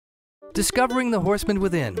Discovering the Horseman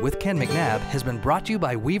Within with Ken McNabb has been brought to you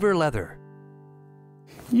by Weaver Leather.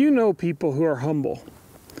 You know people who are humble.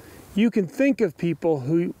 You can think of people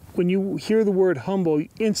who, when you hear the word humble,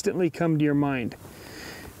 instantly come to your mind.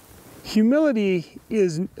 Humility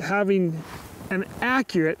is having an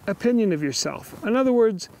accurate opinion of yourself. In other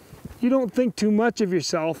words, you don't think too much of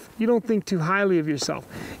yourself. You don't think too highly of yourself.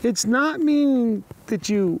 It's not meaning that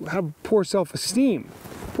you have poor self-esteem.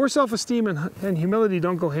 Poor self-esteem and humility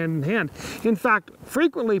don't go hand in hand. In fact,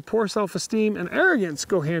 frequently poor self-esteem and arrogance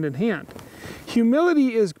go hand in hand.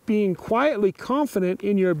 Humility is being quietly confident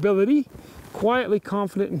in your ability, quietly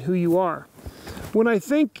confident in who you are. When I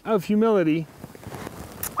think of humility,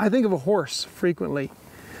 I think of a horse frequently.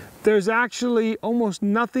 There's actually almost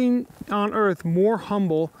nothing on earth more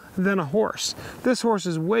humble than a horse. This horse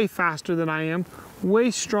is way faster than I am, way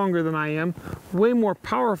stronger than I am, way more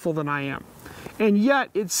powerful than I am. And yet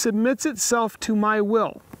it submits itself to my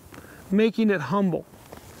will, making it humble.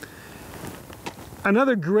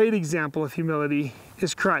 Another great example of humility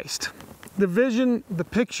is Christ. The vision, the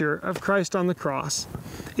picture of Christ on the cross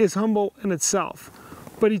is humble in itself.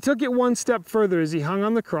 But he took it one step further as he hung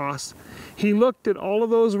on the cross. He looked at all of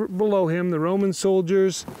those below him, the Roman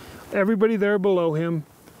soldiers, everybody there below him.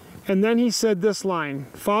 And then he said this line,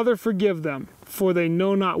 "Father, forgive them, for they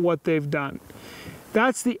know not what they've done."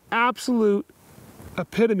 That's the absolute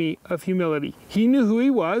epitome of humility. He knew who he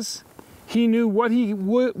was. He knew what he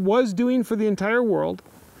was doing for the entire world.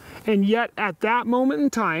 And yet at that moment in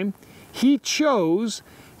time, he chose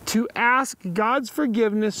to ask God's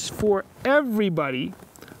forgiveness for everybody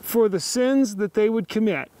for the sins that they would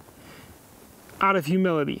commit out of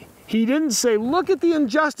humility. He didn't say, "Look at the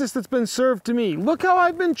injustice that's been served to me. Look how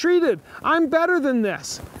I've been treated. I'm better than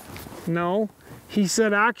this." No, he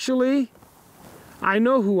said, actually, I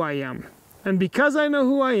know who I am. And because I know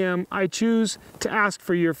who I am, I choose to ask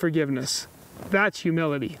for your forgiveness. That's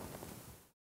humility.